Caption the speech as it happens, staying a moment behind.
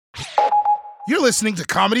You're listening to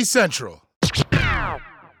Comedy Central.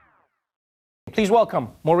 Please welcome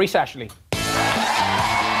Maurice Ashley.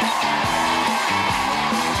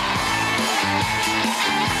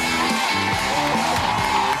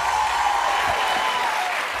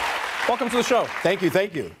 Welcome to the show. Thank you,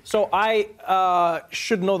 thank you. So I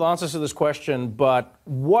should know the answers to this question, but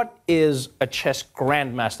what is a chess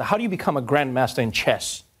grandmaster? How do you become a grandmaster in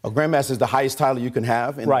chess? A grandmaster is the highest title you can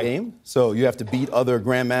have in the game. So you have to beat other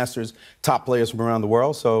grandmasters, top players from around the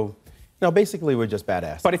world. So, basically we're just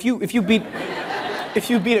badass. But if you beat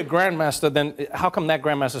a grandmaster, then how come that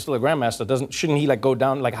grandmaster is still a grandmaster? Shouldn't he go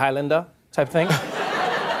down like Highlander type thing?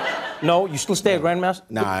 No, you still stay a grandmaster?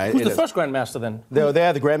 Nah. Who's the first grandmaster then? They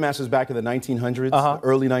had the grandmasters back in the 1900s, the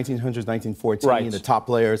early 1900s, 1914, the top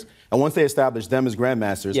players. And once they established them as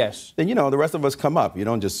grandmasters, then the rest of us come up. You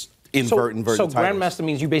don't just invert the titles. So grandmaster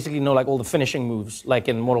means you basically know all the finishing moves, like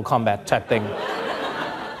in Mortal Kombat type thing.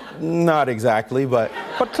 Not exactly, but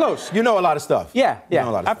close. You know a lot of stuff. Yeah.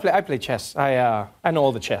 I play chess. I know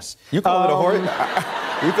all the chess. You called it a horse?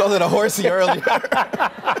 You called it a horsey earlier.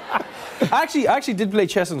 I actually did play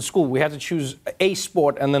chess in school. We had to choose a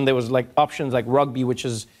sport, and then there was options like rugby, which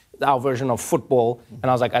is our version of football. And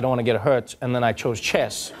I was like, I don't want to get hurt. And then I chose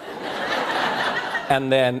chess.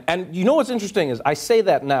 And you know what's interesting is I say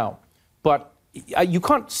that now, but you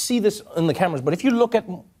can't see this in the cameras. But if you look at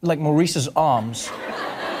Maurice's arms,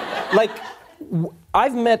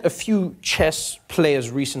 I've met a few chess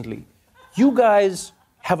players recently. You guys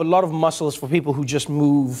have a lot of muscles for people who just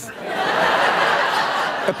move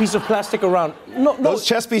a piece of plastic around. No. Those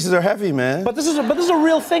chess pieces are heavy, man. But this is a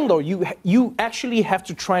real thing, though. You actually have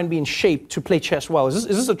to try and be in shape to play chess well. Is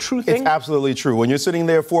this a true thing? It's absolutely true. When you're sitting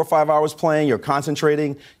there 4 or 5 hours playing, you're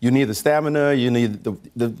concentrating. You need the stamina. You need to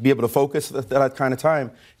be able to focus at that kind of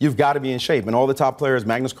time. You've got to be in shape. And all the top players,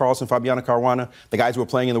 Magnus Carlsen, Fabiano Caruana, the guys who are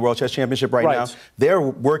playing in the World Chess Championship right now, they're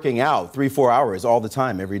working out 3-4 hours all the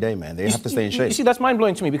time, every day, man. They have to stay in shape. You see, that's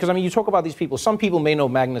mind-blowing to me because, you talk about these people. Some people may know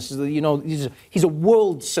Magnus. He's a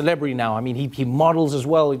world celebrity now. He models as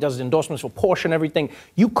well. He does endorsements for Porsche and everything.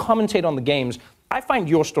 You commentate on the games. I find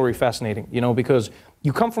your story fascinating, because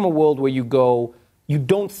you come from a world where you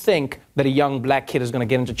don't think that a young black kid is going to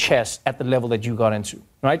get into chess at the level that you got into,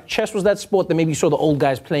 right? Chess was that sport that maybe you saw the old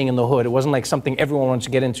guys playing in the hood. It wasn't like something everyone wanted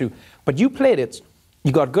to get into. But you played it.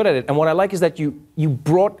 You got good at it. And what I like is that you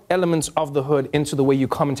brought elements of the hood into the way you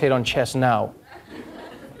commentate on chess now.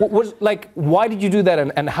 Why did you do that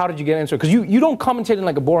and how did you get into it? Because you don't commentate in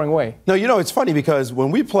a boring way. No, it's funny because when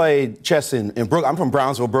we played chess in Brooklyn, I'm from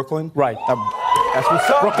Brownsville, Brooklyn. Right. That's what's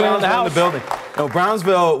up. Brooklyn in the house. In the building. No,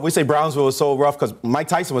 Brownsville, we say Brownsville was so rough because Mike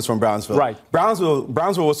Tyson was from Brownsville. Right. Brownsville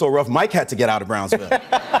was so rough, Mike had to get out of Brownsville.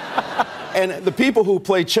 And the people who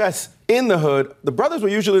played chess in the hood, the brothers were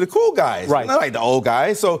usually the cool guys. Right. Not like the old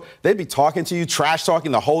guys. So they'd be talking to you, trash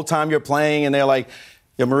talking the whole time you're playing, and they're like,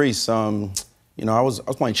 "Yo, Maurice, I was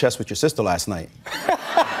playing chess with your sister last night."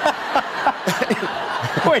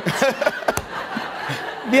 Wait.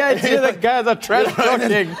 The idea that guys are trash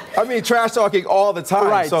talking. Trash talking all the time.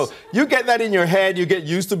 Right. So you get that in your head. You get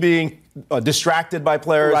used to being distracted by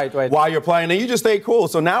players while you're playing, and you just stay cool.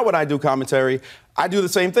 So now when I do commentary, I do the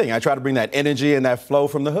same thing. I try to bring that energy and that flow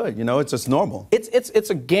from the hood. It's just normal. It's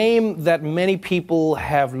a game that many people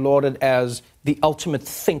have lauded as the ultimate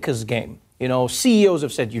thinker's game. CEOs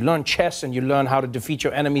have said you learn chess and you learn how to defeat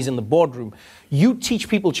your enemies in the boardroom. You teach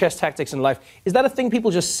people chess tactics in life. Is that a thing people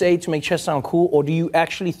just say to make chess sound cool, or do you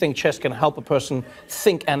actually think chess can help a person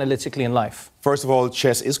think analytically in life? First of all,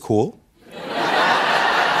 chess is cool.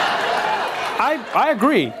 I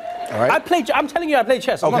agree. All right. I'm telling you, I play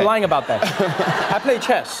chess. I'm not lying about that. I play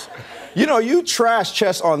chess. You trashed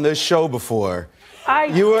chess on this show before.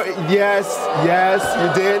 Yes, you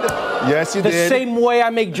did. Yes, you did. The same way I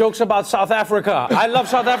make jokes about South Africa. I love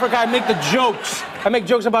South Africa. I make the jokes. I make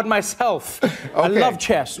jokes about myself. I love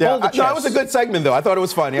chess. Yeah, all the chess. No, it was a good segment, though. I thought it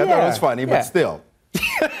was funny. But still.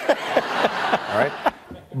 All right.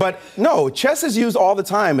 But no, chess is used all the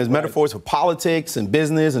time as metaphors for politics and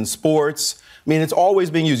business and sports. It's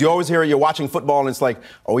always being used. You always hear it, you're watching football, and it's like,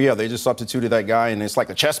 oh, yeah, they just substituted that guy, and it's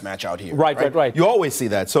like a chess match out here. Right. You always see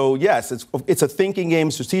that. So, yes, it's a thinking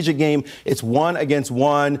game, strategic game. It's one against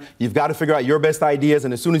one. You've got to figure out your best ideas,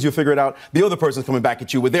 and as soon as you figure it out, the other person's coming back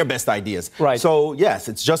at you with their best ideas. Right. So, yes,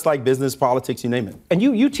 it's just like business, politics, you name it. And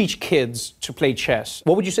you teach kids to play chess.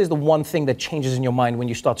 What would you say is the one thing that changes in your mind when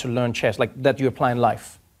you start to learn chess, that you apply in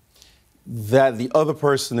life? That the other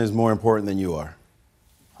person is more important than you are.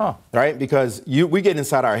 Right? Because we get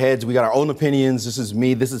inside our heads. We got our own opinions. This is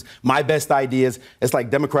me. This is my best ideas. It's like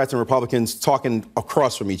Democrats and Republicans talking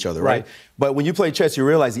across from each other, right? But when you play chess, you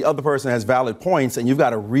realize the other person has valid points, and you've got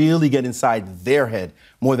to really get inside their head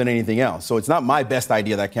more than anything else. So it's not my best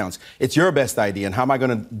idea that counts. It's your best idea. And how am I going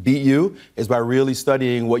to beat you is by really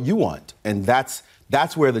studying what you want. And that's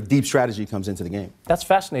where the deep strategy comes into the game. That's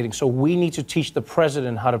fascinating. So we need to teach the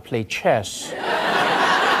president how to play chess,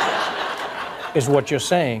 is what you're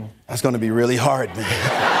saying. That's going to be really hard, man.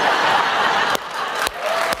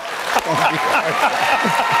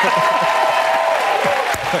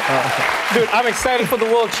 Dude, I'm excited for the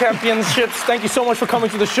World Championships. Thank you so much for coming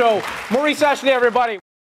to the show. Maurice Ashley, everybody.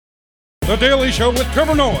 The Daily Show with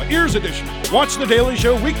Trevor Noah, Ears Edition. Watch The Daily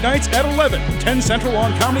Show weeknights at 11, 10 Central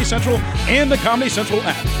on Comedy Central and the Comedy Central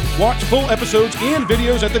app. Watch full episodes and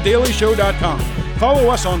videos at thedailyshow.com. Follow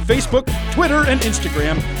us on Facebook, Twitter, and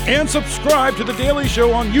Instagram, and subscribe to The Daily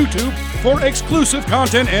Show on YouTube for exclusive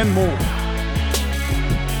content and more.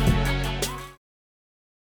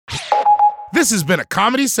 This has been a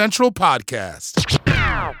Comedy Central podcast.